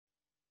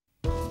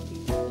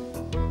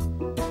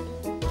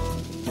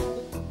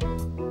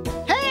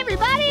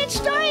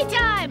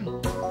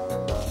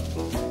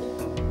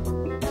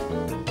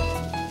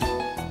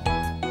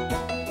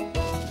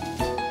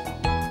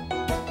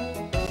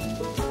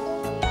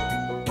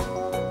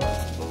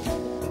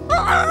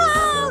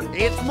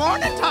It's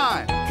morning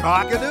time.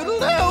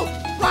 Cock-a-doodle-doo.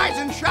 Rise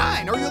and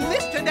shine, or you'll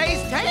miss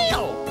today's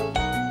tale.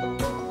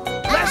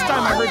 Last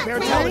time I heard Bear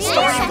tell a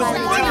story, it was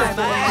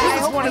wonderful.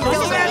 It was one of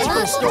those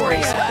magical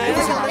stories. It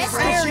was a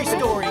scary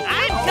story.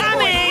 I'm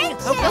coming!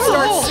 Hope it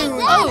starts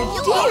soon.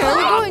 Oh dear,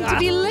 we're going to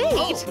be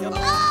late. Oh,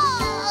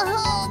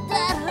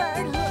 that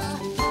hurt.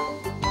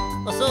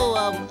 So,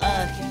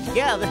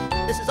 yeah,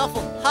 this is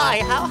awful high.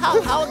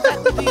 How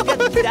exactly do you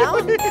get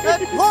down?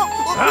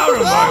 Out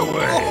of my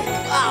way!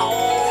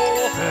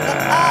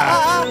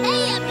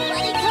 Hey,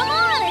 everybody, come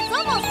on! It's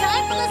almost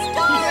time for the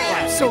story!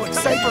 I'm so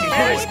excited to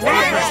hear his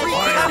progress.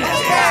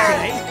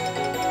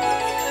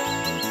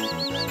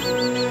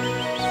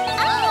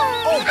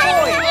 Oh,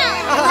 boy!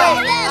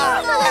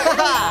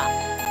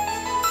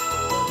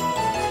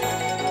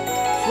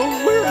 Well,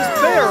 where's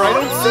Bear? I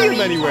don't see him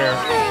anywhere.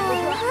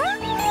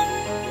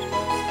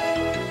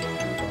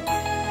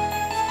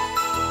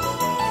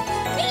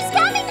 He's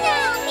coming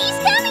down! He's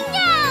coming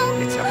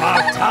down! It's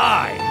about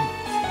time!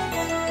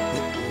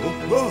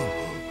 Oh,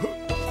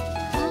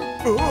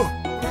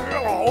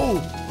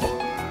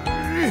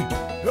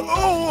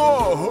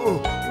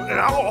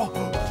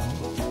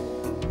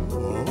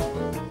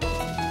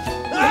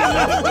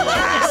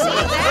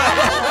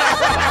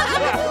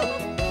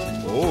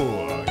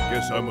 I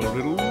guess I'm a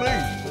little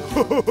late.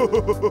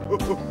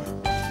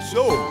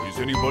 So, is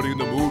anybody in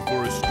the mood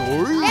for a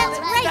story? That's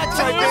right! That's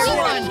a good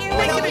one!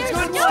 Make it a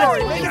good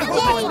story! Make it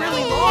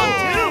really long,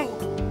 too!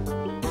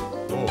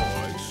 Oh, I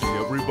see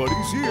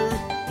everybody's here.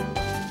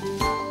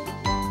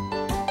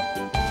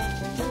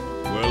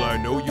 Well, I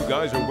know you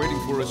guys are waiting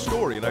for a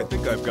story, and I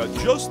think I've got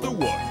just the one.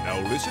 Now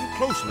listen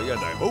closely, and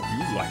I hope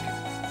you like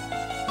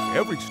it.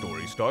 Every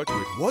story starts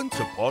with once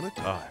upon a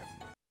time.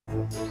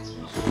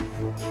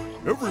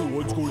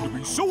 Everyone's going to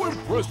be so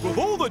impressed with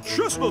all the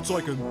chestnuts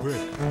I can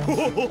pick.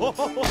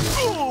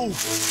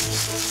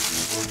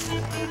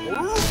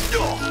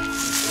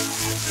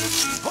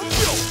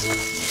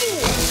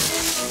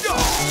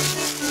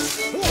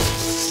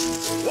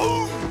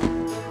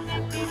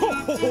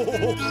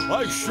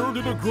 I sure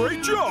did a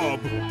great job.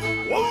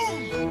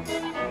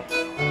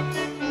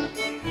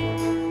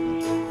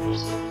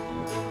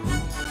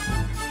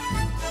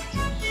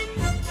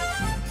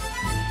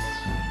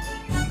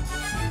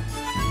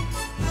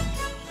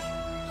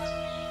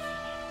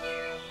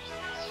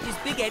 Is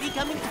Big Eddie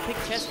coming to pick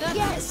chestnuts?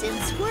 Yes, and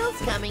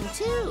Squirrel's coming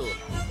too.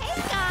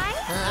 Hey, guys!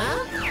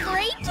 Huh?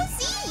 Great to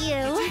see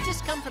Did you! you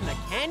just come from the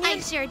canyon? I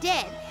sure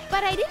did,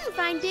 but I didn't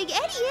find Big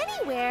Eddie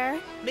anywhere.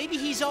 Maybe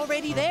he's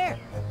already there.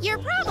 You're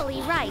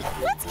probably right.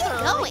 Let's get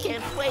Oh, I going.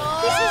 can't wait.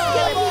 This is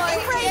gonna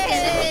be great. This is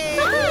gonna be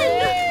fun.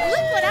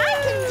 Look what I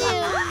can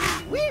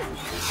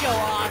Show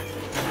off.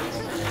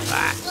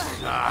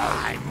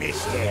 I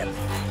missed him.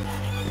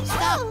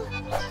 Stop!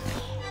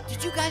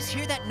 Did you guys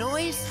hear that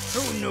noise?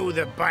 Who knew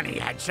the bunny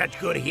had such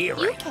good do. You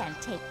hearing? can't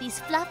take these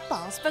fluff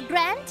balls for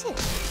granted.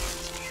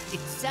 It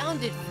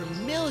sounded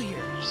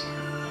familiar.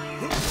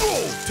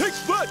 Oh, take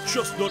that,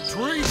 chestnut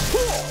tree!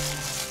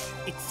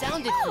 It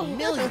sounded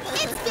familiar.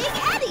 It's Big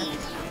Eddie.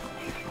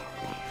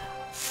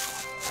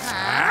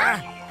 Huh?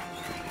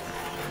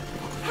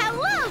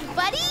 Hello,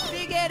 buddy.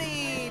 Big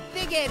Eddie!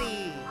 Big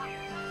Eddie!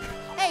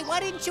 Hey, why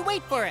didn't you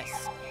wait for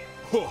us?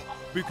 Huh,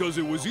 because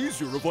it was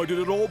easier if I did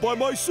it all by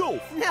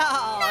myself.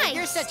 No, Nice.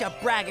 you're such a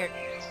braggart.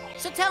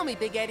 So tell me,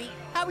 Big Eddie,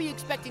 how are you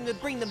expecting to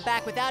bring them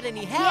back without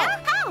any help?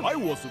 Yeah? How? I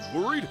wasn't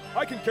worried.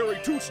 I can carry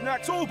 2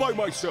 snacks all by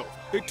myself.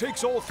 It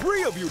takes all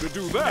 3 of you to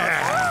do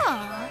that.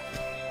 Aw.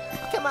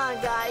 Come on,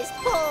 guys,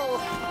 pull.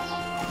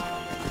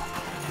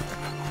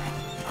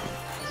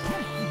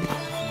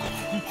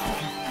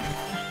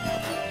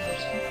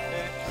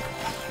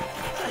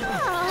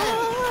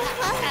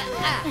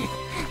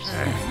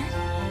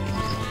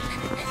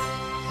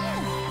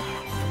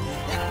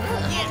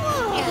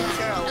 These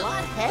are a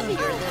lot heavier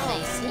than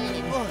they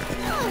seem.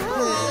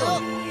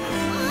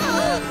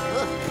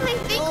 I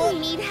think we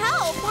need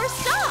help. We're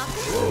stuck.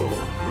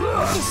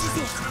 This is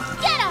it.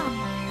 Get him!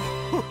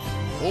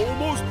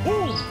 Almost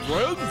home,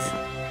 friends.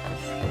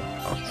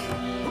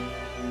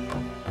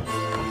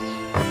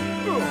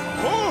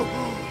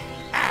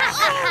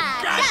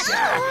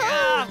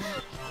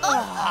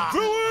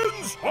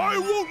 Villains! I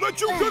won't let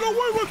you get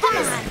away with Come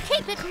this! on,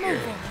 keep it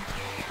moving.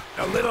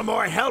 A little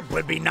more help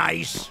would be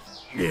nice.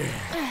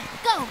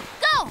 Go,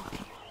 go!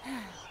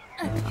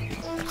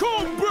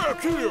 Come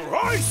back here!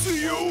 I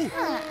see you!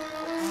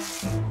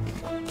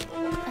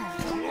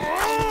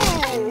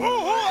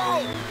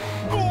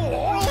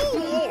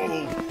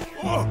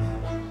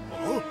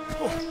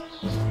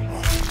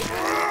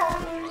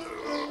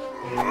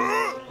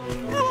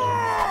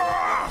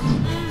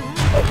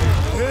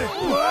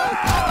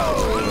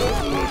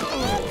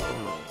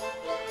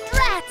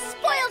 Drat,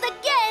 spoiled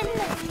again!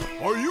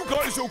 Are you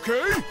guys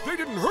okay? They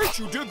didn't hurt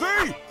you, did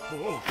they?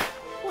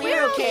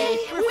 We're okay.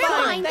 We're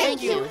fine,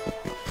 thank you.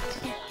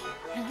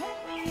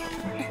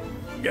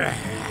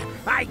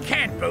 I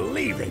can't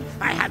believe it.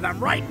 I had them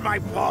right in my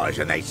paws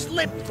and they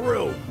slipped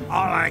through.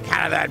 All on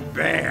account of that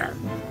bear.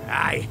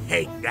 I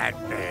hate that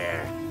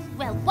bear.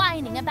 Well, why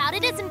complaining about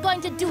it isn't going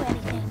to do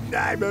anything.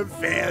 I'm a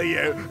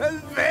failure. A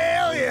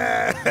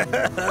failure!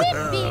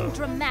 Quit being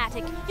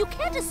dramatic. You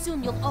can't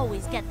assume you'll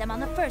always get them on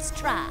the first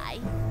try.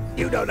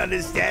 You don't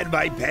understand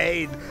my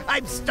pain.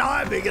 I'm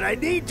starving and I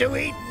need to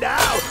eat now.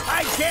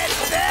 I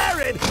can't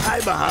bear it.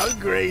 I'm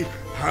hungry.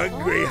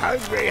 Hungry.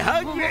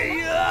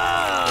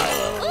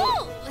 Oh!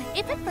 Ooh!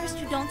 If at first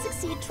you don't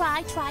succeed,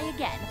 try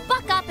again.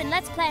 Buck up and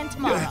let's plan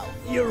tomorrow.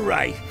 You're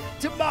right.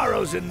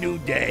 Tomorrow's a new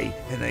day,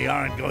 and they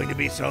aren't going to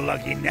be so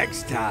lucky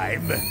next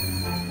time.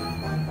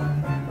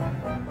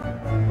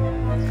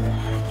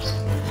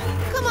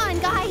 Come on,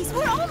 guys.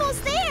 We're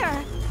almost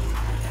there.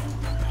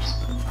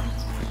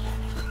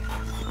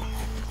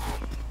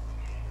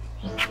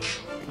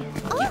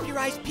 Keep your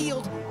eyes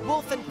peeled.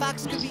 Wolf and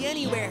Fox could be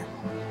anywhere.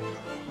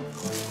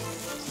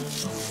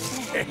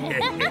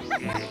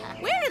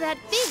 Where did that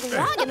big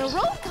log in the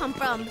road come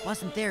from?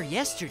 Wasn't there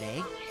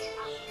yesterday.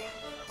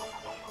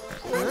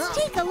 Let's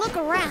take a look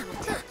around.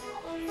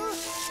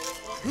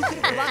 Who could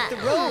have blocked the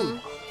road?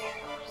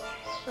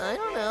 I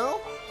don't know.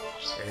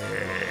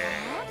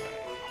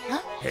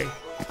 Hey.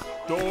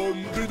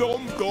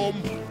 Dum-de-dum-dum.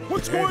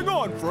 What's going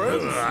on,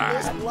 friends?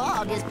 This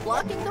log is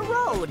blocking the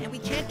road. And we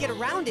can't get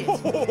around it.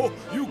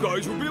 You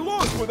guys would be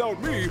lost without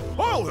me.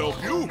 I'll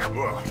help you.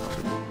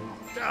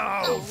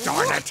 Oh,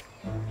 darn it.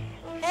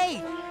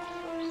 Hey,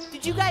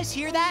 did you guys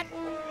hear that?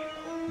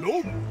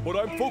 Nope, but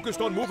I'm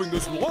focused on moving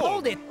this log.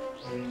 Hold it.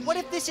 What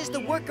if this is the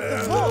work of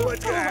the wolf?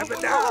 What's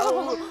happening now?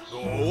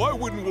 Oh, I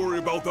wouldn't worry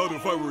about that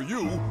if I were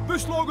you.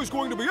 This log is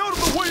going to be out of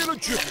the way in a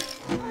jiffy.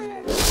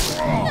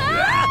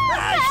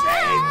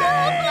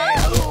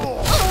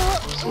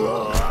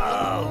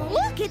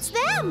 Look, it's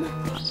them.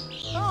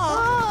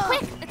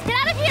 Quick, let's get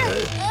out of here.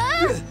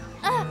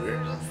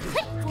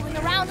 Quick, fooling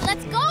around,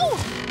 let's go.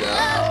 You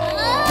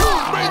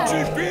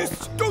mangy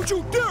beasts! Don't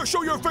you dare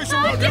show your face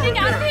around here Getting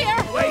out of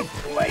again! here.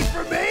 Wait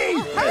for me!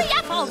 Hurry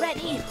up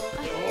already.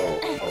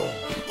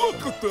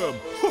 Look at them!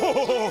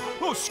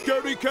 Those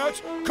scaredy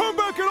cats! Come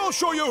back and I'll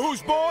show you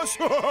who's boss!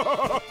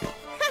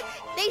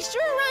 They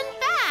sure run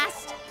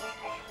fast.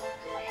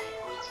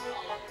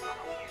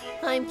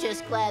 I'm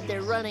just glad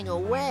they're running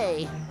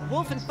away.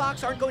 Wolf and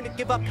Fox aren't going to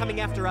give up coming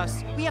after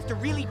us. We have to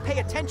really pay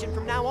attention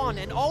from now on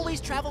and always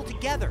travel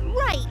together.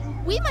 Right.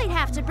 We might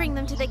have to bring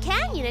them to the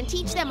canyon and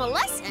teach them a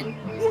lesson.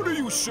 What are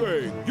you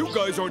saying? You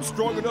guys aren't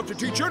strong enough to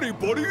teach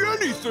anybody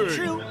anything!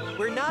 True,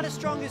 we're not as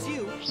strong as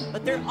you,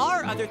 but there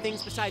are other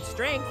things besides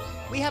strength.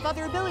 We have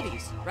other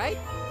abilities, right?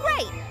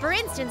 Right. For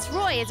instance,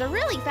 Roy is a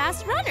really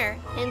fast runner.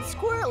 And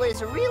Squirrel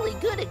is really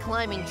good at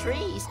climbing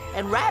trees.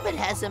 And Rabbit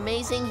has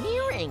amazing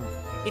hearing.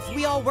 If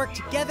we all work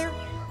together,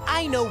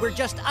 I know we're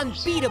just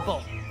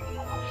unbeatable.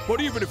 But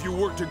even if you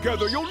work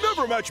together, you'll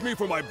never match me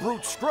for my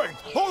brute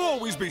strength. I'll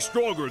always be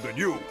stronger than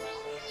you.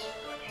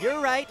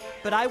 You're right,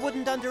 but I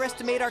wouldn't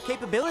underestimate our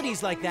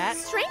capabilities like that.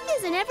 Strength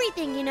isn't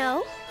everything, you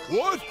know.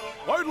 What?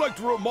 I'd like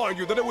to remind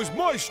you that it was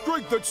my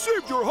strength that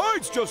saved your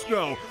hides just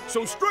now,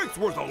 so strength's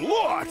worth a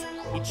lot!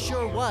 It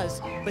sure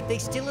was, but they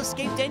still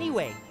escaped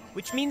anyway,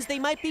 which means they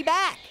might be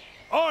back.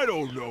 I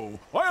don't know.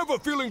 I have a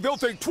feeling they'll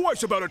think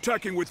twice about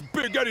attacking with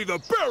Big Eddie the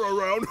Bear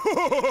around.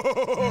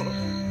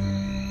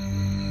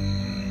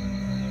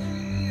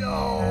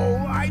 Oh,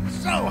 I'm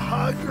so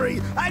hungry.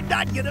 I'm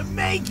not gonna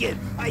make it.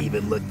 I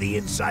even looked the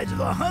insides of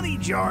the honey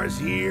jars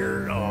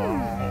here.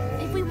 Oh.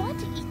 If we want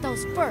to eat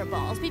those fur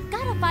balls, we've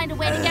got to find a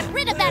way to get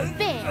rid of that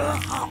bear.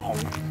 Oh,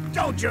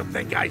 don't you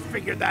think I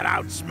figured that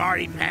out,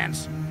 Smarty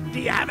Pants? Do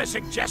you have a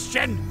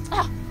suggestion?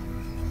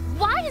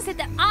 Why is it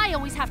that I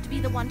always have to be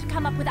the one to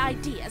come up with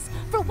ideas?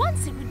 For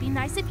once, it would be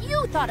nice if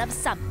you thought of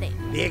something.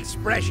 The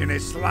expression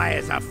is sly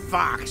as a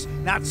fox,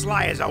 not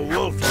sly as a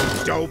wolf,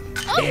 you dope.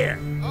 Here,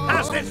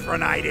 how's this for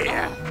an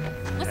idea?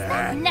 Was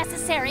that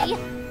necessary?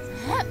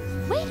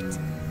 Wait.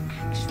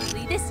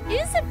 Actually, this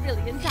is a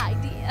brilliant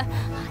idea.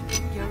 I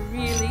think you're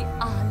really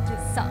onto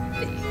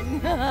something.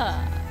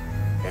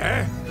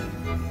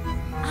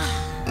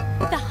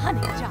 The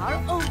honey jar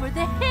over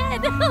the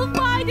head.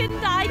 Why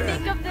didn't I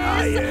think of this?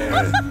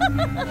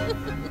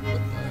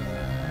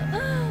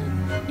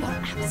 You're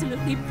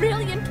absolutely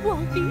brilliant,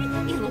 Wolfie.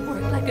 It'll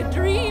work like a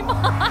dream.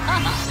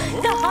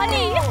 The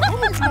honey.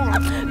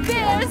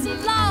 Bears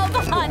love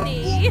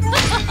honey.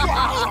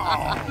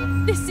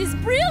 This is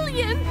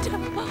brilliant.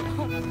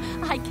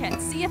 I can't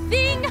see a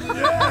thing.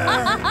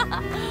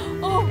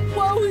 Oh,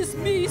 woe is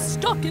me,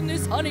 stuck in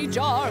this honey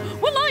jar.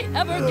 Will I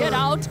ever get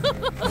out?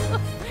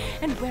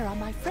 And where are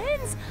my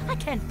friends? I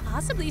can't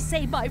possibly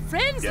save my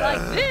friends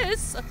like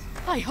this.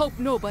 I hope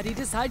nobody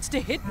decides to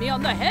hit me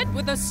on the head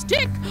with a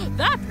stick.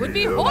 That would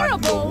be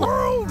horrible.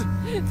 World?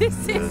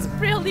 This is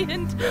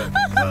brilliant.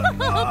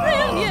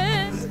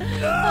 Brilliant.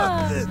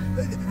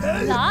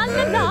 La la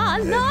la la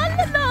la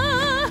la.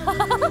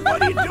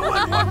 What are you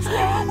doing? What's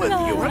wrong with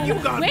you? Have you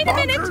gone Wait a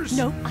minute. bonkers?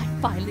 No, I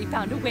finally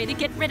found a way to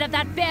get rid of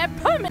that bear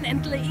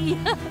permanently.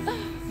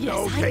 Yes, I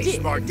Okay, did.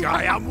 smart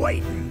guy, I'm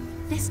waiting.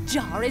 This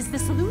jar is the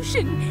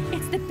solution.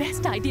 It's the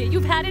best idea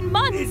you've had in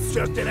months. It's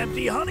just an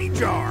empty honey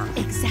jar.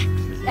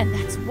 Exactly, and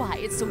that's why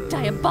it's so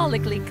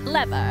diabolically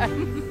clever.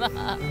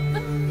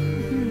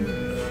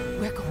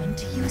 going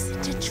to use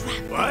it to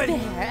trap What? the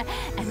bear.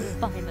 And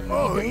finally,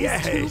 Oh, those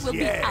yes, two will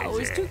yes. be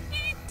ours to eat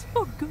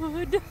for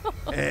good. You're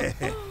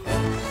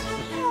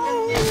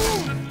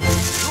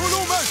no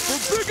match for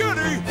Big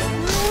Eddie!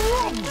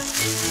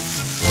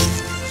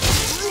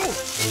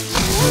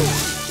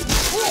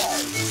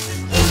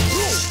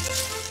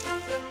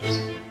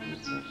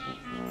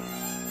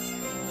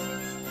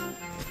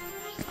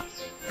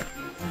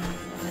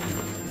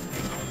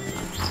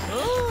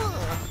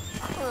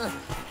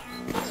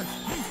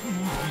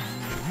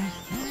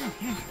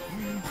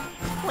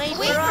 Wait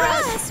for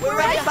us! We're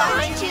right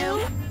behind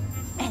you!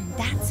 And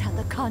that's how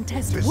the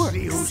contest To works.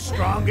 see who's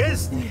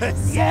strongest?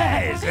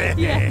 Yes!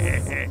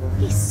 Yes.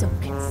 He's so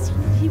conceited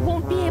he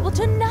won't be able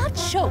to not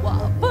show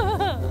up.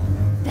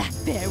 That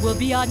bear will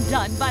be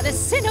undone by the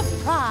sin of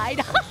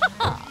pride.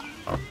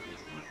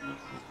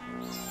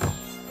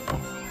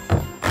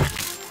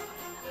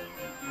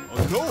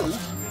 No?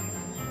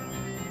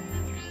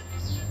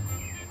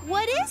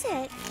 What is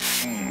it?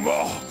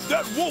 Oh,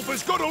 that wolf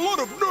has got a lot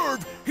of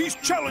nerve! He's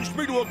challenged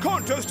me to a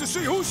contest to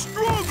see who's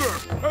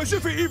stronger! As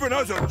if he even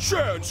has a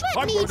chance!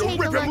 Let I'm me going to take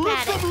a rip him look limb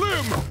at from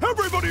limb!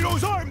 Everybody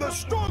knows I'm the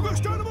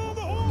strongest animal in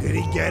the whole... Did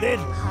he get it?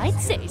 I'd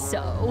say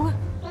so.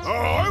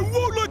 I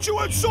won't let you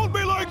insult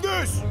me like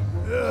this!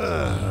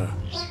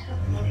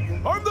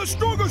 I'm the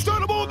strongest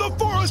animal in the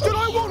forest, and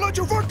I won't let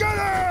you forget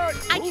it!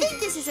 I think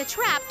this is a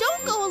trap.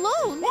 Don't go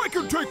alone. I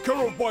can take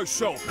care of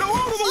myself. Now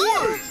out of the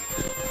way!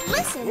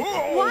 Listen,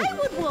 why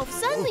would Wolf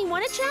suddenly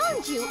want to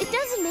challenge you? It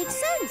doesn't make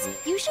sense.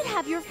 You should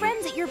have your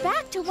friends at your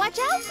back to watch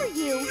out for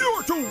you.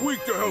 You're too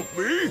weak to help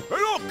me, and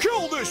I'll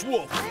kill this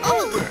wolf.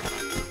 Move it!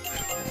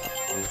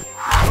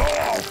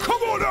 Oh,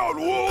 come on out,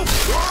 wolf!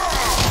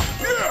 Ah,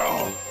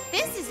 yeah!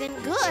 This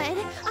isn't good.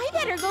 I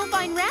better go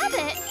find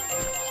Rabbit.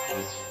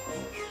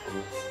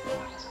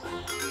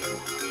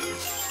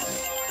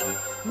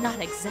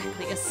 Not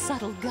exactly a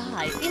subtle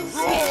guy, is he?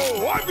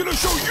 Oh, I'm gonna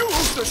show you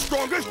who's the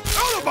strongest!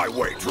 Out of my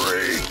way,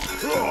 tree!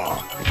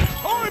 Ah,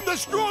 I'm the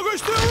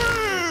strongest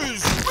there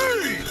is!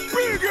 Me,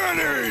 Big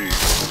Eddie!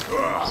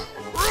 Ah,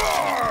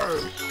 roar!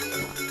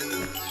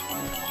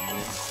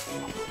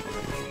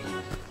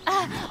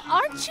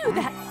 Aren't you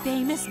that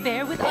famous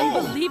bear with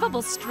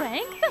unbelievable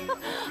strength? A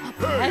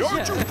Hey,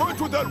 aren't you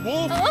friends with that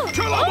wolf?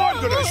 Tell him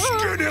I'm gonna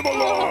skin him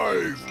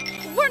alive!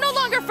 We're no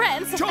longer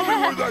friends. Tell me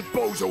where that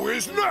bozo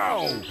is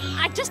now!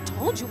 I just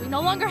told you we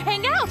no longer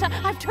hang out.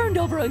 I've turned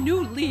over a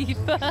new leaf.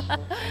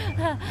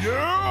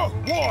 Yeah?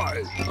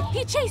 Why?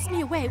 He chased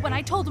me away when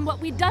I told him what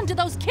we'd done to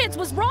those kids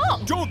was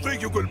wrong. Don't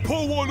think you can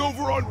pull one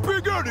over on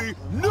Big Eddie?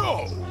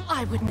 No!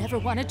 I would never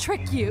want to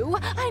trick you.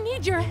 I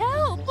need your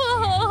help.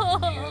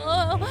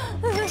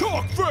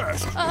 Talk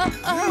fast!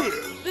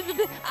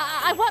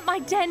 I want my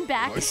den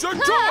back. I said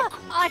talk!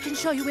 I can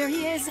show you where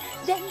he is.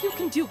 Then you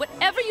can do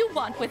whatever you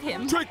want with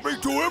him. Take me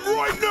to him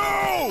right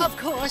now! Of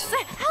course.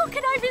 How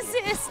can I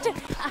resist?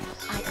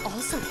 I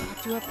also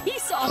brought you a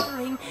peace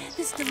offering.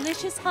 This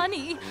delicious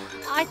honey.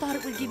 I thought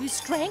it would give you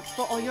strength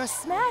for all your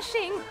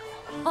smashing.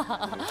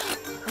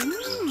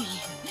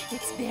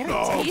 It's very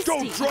tasty.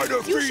 Don't try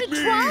to you feed should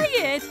me. try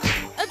it.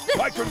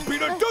 I can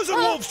beat a dozen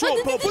wolves to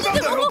a pulp without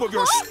the help of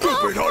your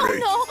stupid honey!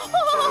 No.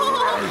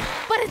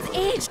 But it's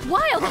aged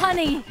wild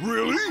honey.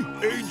 Really?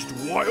 Aged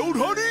wild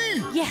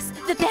honey? Yes,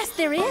 the best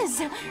there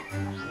is.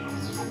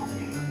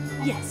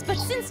 Yes, but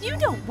since you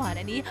don't want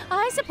any,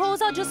 I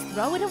suppose I'll just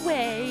throw it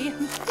away.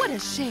 What a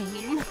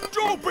shame.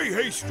 Don't be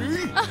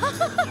hasty!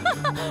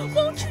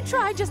 Won't you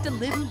try just a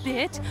little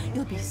bit?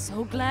 You'll be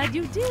so glad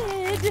you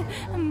did.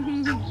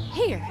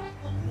 Here.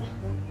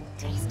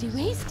 Tasty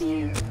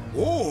wasty.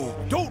 Oh,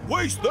 don't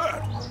waste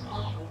that!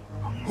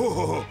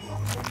 Oh,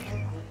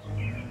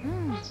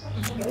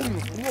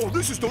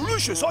 this is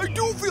delicious! I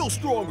do feel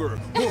stronger!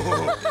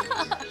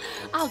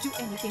 I'll do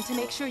anything to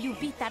make sure you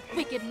beat that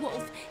wicked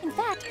wolf. In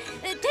fact,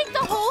 take the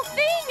whole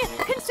thing.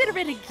 Consider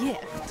it a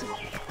gift.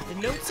 The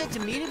note said to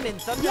meet him in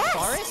Thunder Yes,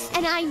 Forest?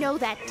 and I know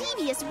that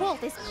devious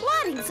wolf is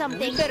plotting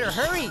something. We better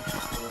hurry.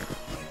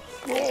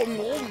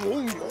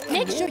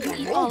 Make sure you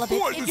eat all of it.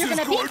 Boy, If this you're is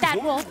gonna beat good.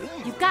 that wolf,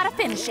 you've got to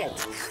finish it.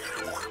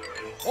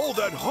 All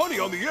that honey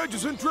on the edge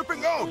isn't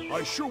dripping out!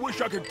 I sure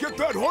wish I could get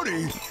that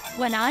honey!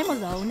 When I'm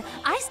alone,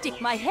 I stick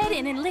my head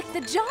in and lick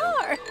the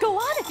jar. Go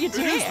on if you It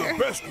is dare. the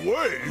best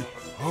way!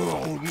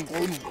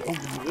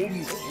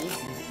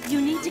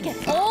 You need to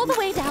get all the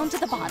way down to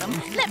the bottom.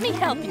 Let me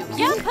help you.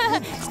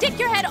 Yep. Stick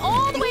your head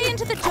all the way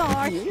into the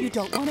jar. You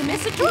don't want to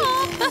miss a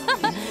drop.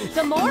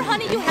 The more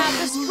honey you have,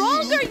 the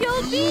stronger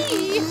you'll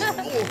be.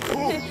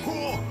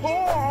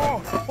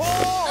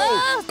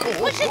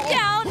 Push it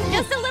down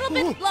just a little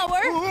bit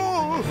lower.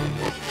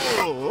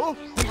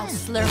 Now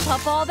slurp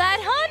up all that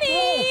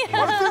honey. I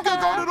think I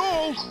got it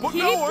all, but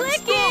Keep now I'm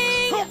licking. stuck!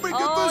 Help me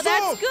get Oh, this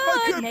that's off! I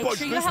good. can't Make punch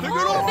sure you this have thing all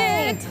at of all!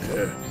 it.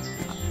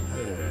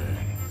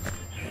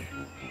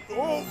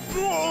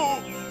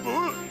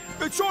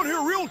 It's on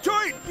here real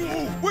tight!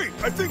 Oh, wait,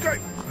 I think I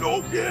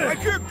can't get it!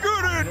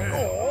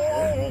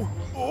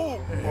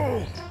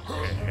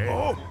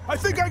 I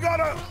think I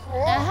gotta...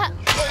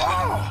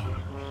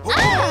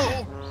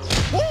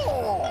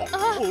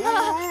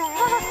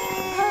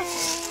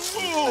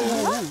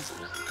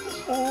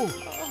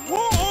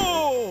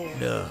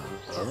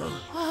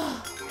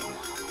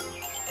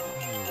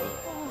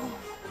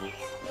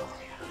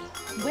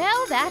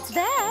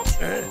 that's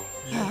that.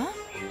 Huh?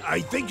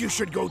 I think you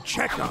should go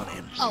check on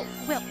him. Oh,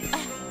 well...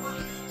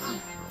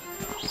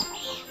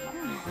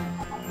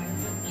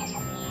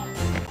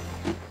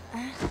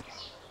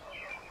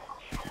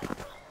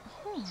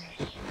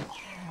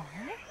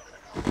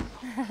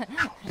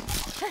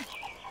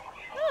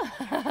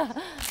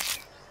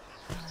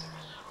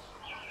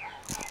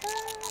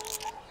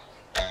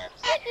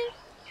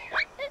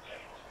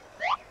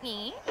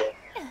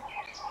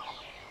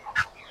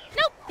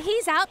 Nope,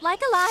 he's out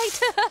like a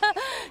light.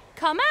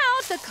 Come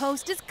out, the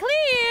coast is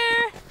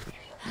clear.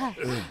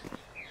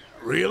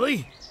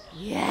 Really?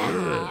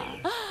 Yeah.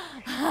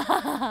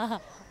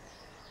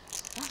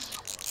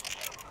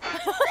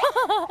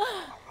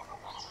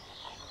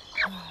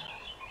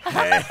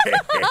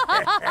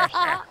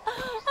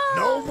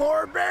 No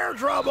more bear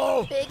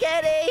trouble. Big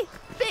Eddie!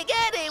 Big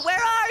Eddie,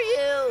 where are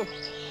you?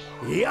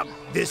 Yep,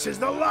 this is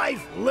the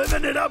life,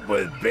 living it up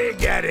with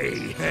Big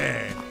Eddie.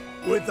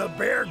 With the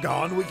bear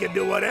gone, we can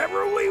do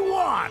whatever we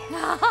want.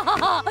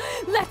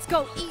 Let's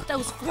go eat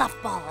those fluff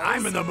balls.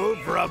 I'm in the mood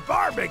for a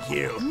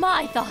barbecue.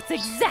 My thoughts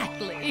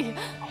exactly.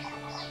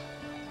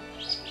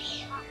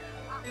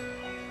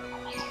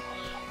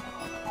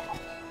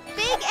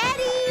 Big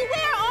Eddie,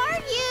 where are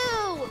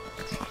you?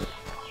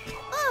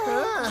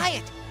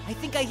 Quiet! I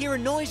think I hear a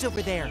noise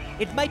over there.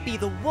 It might be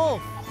the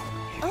wolf.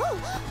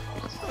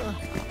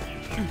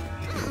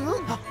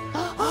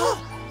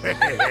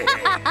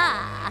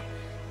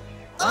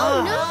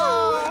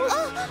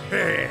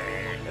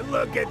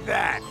 Look at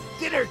that.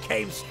 Dinner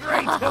came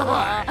straight to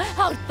us.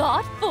 How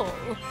thoughtful.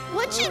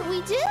 What should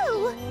we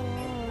do?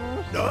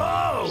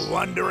 Oh,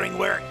 wondering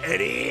where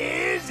Eddie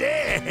is?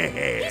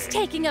 He's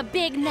taking a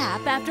big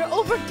nap after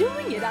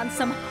overdoing it on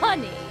some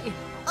honey.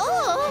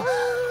 Oh.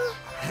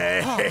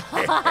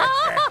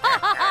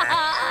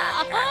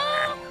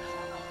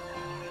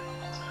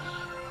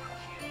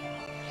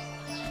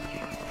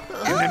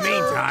 In the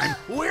meantime,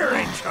 we're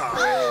in charge.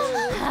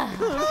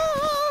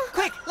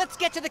 Quick, let's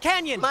get to the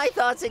canyon. My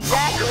thoughts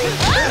exactly.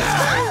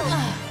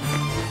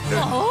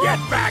 Get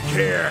back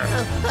here!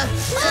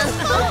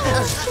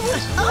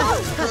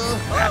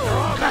 After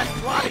all that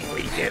plotting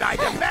we did, I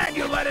demand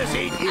you let us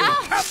eat you.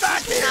 Come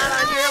back here! Not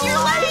on your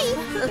life.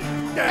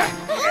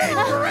 And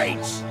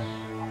great!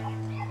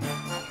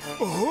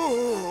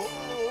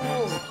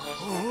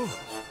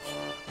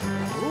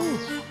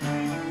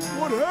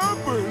 What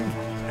happened?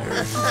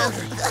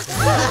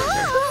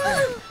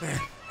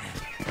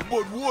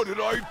 But what did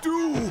I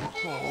do?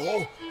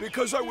 Oh,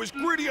 because I was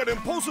greedy and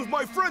impulsive,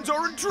 my friends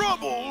are in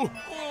trouble.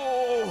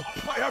 Oh,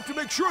 I have to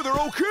make sure they're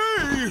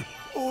okay.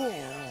 Oh.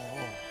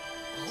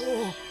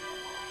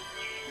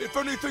 If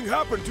anything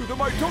happened to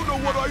them, I don't know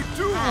what I'd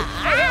do.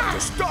 I have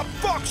to stop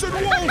Fox and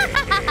Wolf.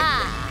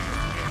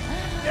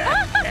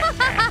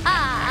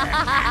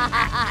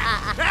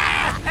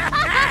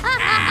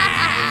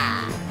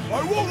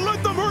 I won't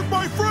let them hurt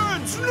my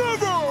friends,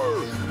 never!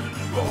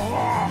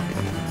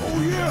 Oh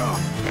yeah!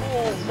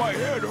 Oh, my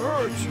head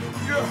hurts.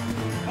 Yeah.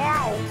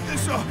 Wow,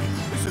 this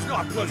is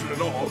not pleasant at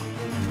all.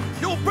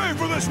 You'll pay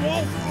for this,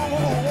 Wolf!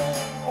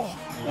 Oh,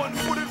 one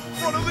foot in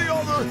front of the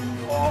other!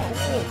 Oh,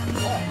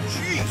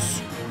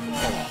 jeez!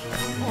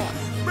 Oh,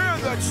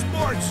 man, that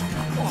smarts!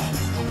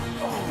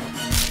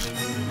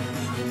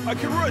 I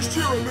can rest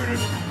here a minute.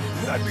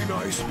 That'd be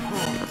nice.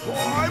 Oh,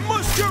 I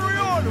must carry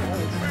on! Oh,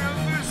 man,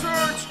 this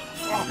hurts!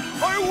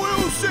 I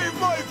will save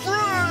my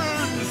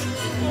friends!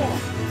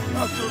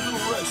 After a little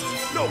rest.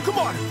 No, come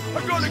on!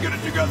 I've got to get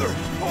it together!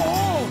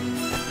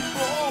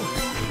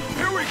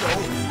 Here we go!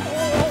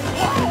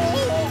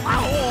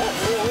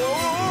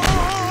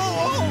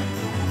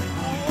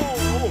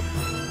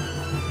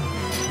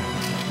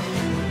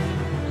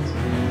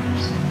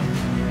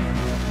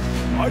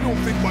 I don't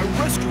think my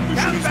rescue mission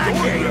Come is back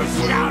going here, you that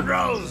way.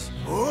 scoundrels!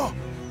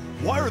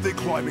 Why are they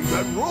climbing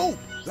that rope?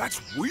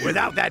 That's weird.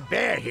 Without that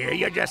bear here,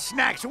 you're just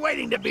snacks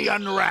waiting to be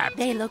unwrapped.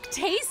 They look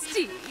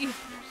tasty.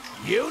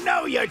 You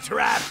know you're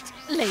trapped.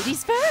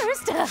 Ladies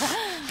first.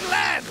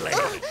 Gladly.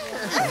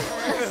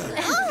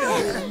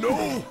 Oh,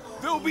 no!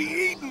 They'll be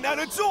eaten, and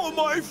it's all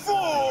my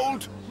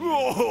fault!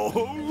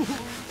 Oh.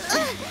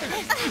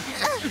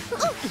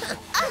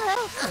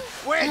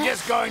 We're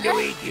just going to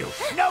eat you.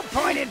 No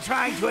point in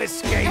trying to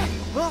escape.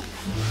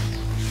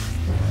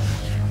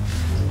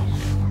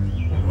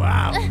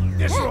 Wow,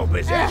 this rope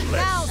is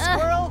endless. Now,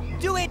 squirrel,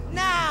 do it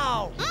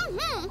now!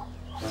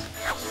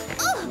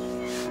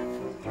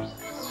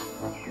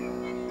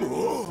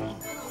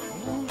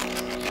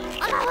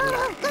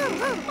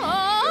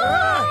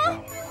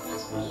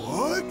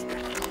 What?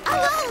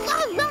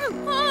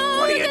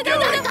 What are you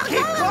doing?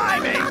 Keep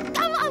climbing.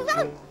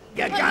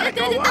 You gotta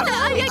go up.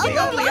 It's the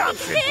only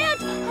option.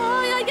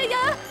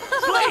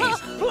 Please,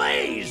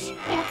 please.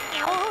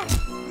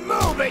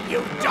 Move it,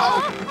 you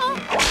dope.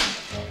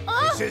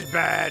 This is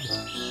bad.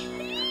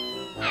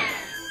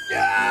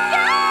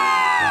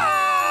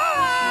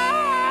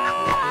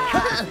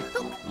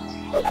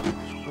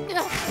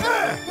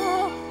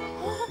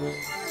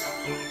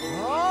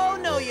 Oh,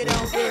 no, you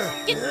don't.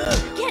 Get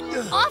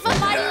off of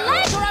my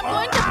leg or I'm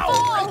going to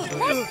fall.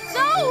 Let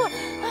go.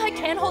 I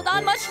can't hold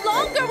on much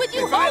longer with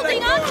you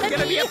holding on to me. It's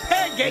gonna be a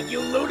pancake, you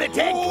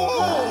lunatic!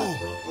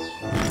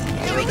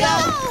 Here we go.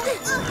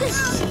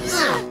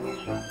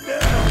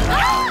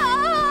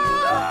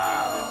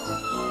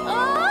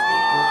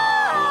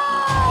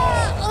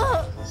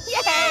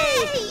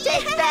 Yay!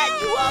 Take that,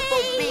 you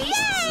awful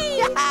beasts!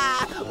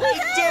 We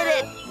did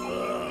it!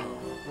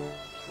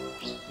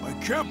 I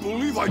can't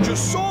believe I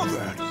just saw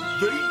that.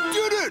 They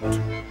did it!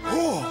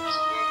 Oh.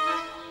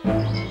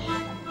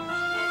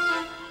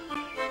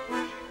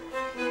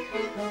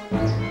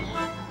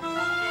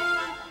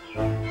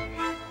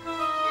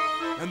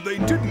 And they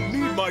didn't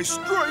need my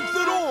strength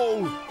at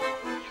all.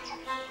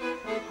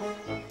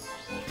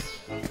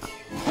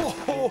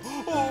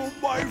 Oh,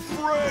 my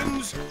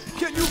friends!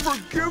 Can you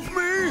forgive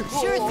me?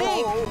 Sure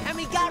thing! And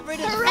we got rid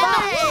of the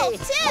Hooray!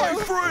 My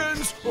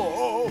friends!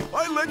 Oh,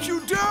 I let you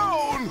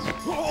down!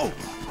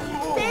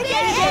 Big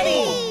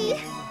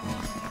Eddie!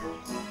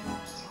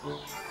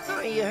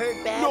 Are you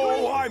hurt badly?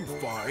 No, I'm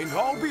fine.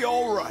 I'll be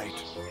all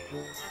right.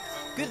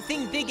 Good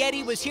thing Big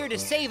Eddie was here to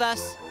save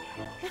us.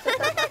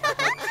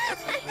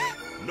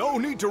 No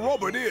need to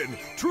rub it in.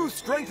 True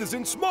strength is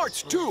in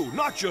smarts, too,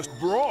 not just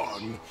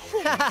brawn.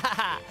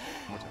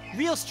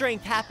 Real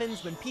strength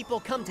happens when people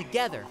come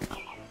together,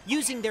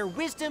 using their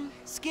wisdom,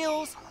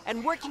 skills,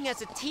 and working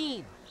as a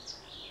team.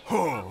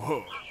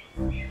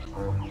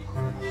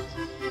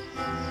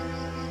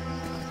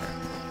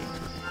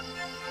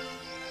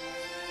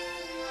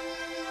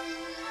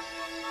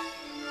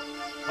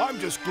 I'm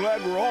just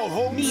glad we're all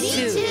home. Me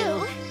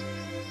too.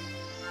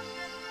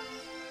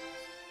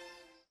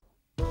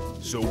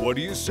 So what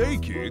do you say,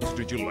 kids?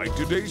 Did you like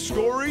today's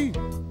story?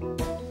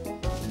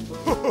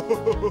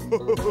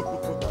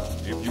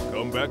 If you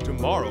come back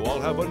tomorrow,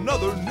 I'll have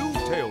another new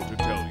tale to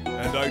tell you.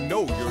 And I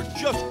know you're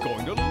just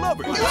going to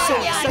love it.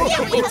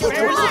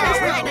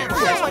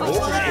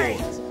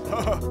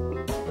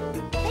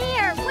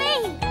 Bear,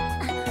 wait!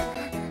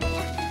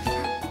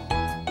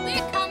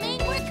 We're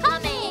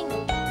coming.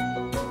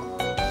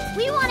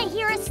 We want to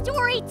hear a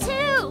story,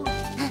 too!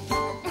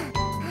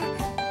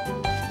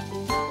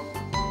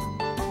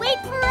 Wait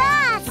for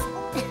us!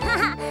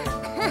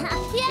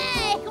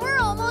 Yay, we're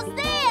almost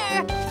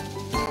there.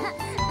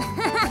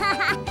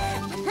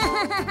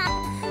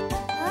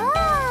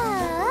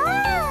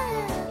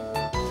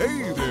 Hey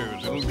there,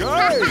 little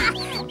guy.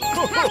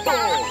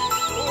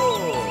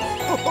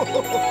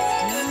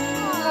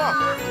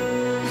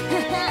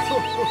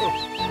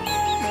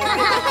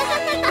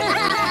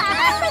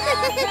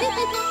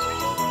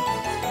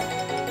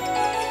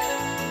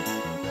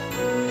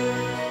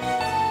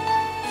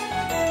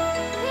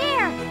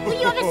 Bear, will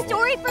you have a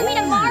story for me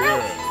tomorrow?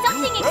 Yeah.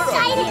 Something You bet I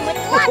exciting with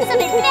lots of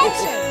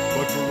adventure!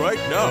 But for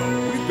right now,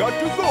 we've got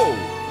to go.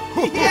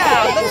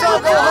 Yeah, let's all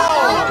go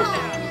home.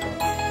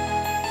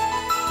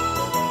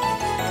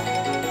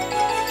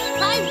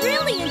 I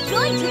really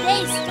enjoyed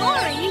today's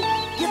story.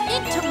 You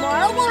think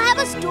tomorrow we'll have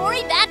a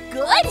story that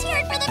good? Let's hear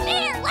it for the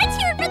bear! Let's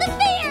hear it for the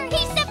bear!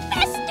 He's the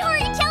best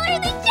storyteller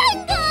in the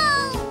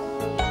jungle!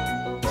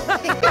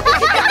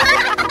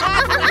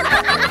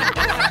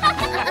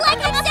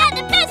 Like I said,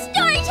 the best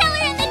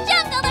storyteller in the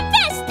jungle! The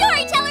best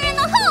storyteller in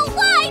the whole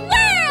wide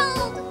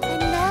world! And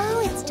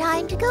now it's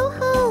time to go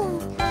home.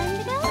 Time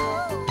to go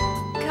home.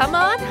 Come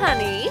on,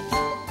 honey.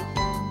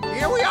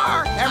 Here we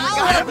are.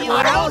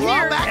 We're all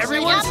here.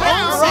 Everyone's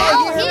home. We're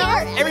all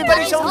here.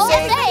 Everybody's home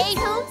safe.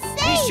 Home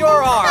safe. We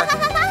sure are.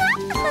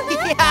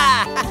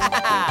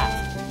 Yeah.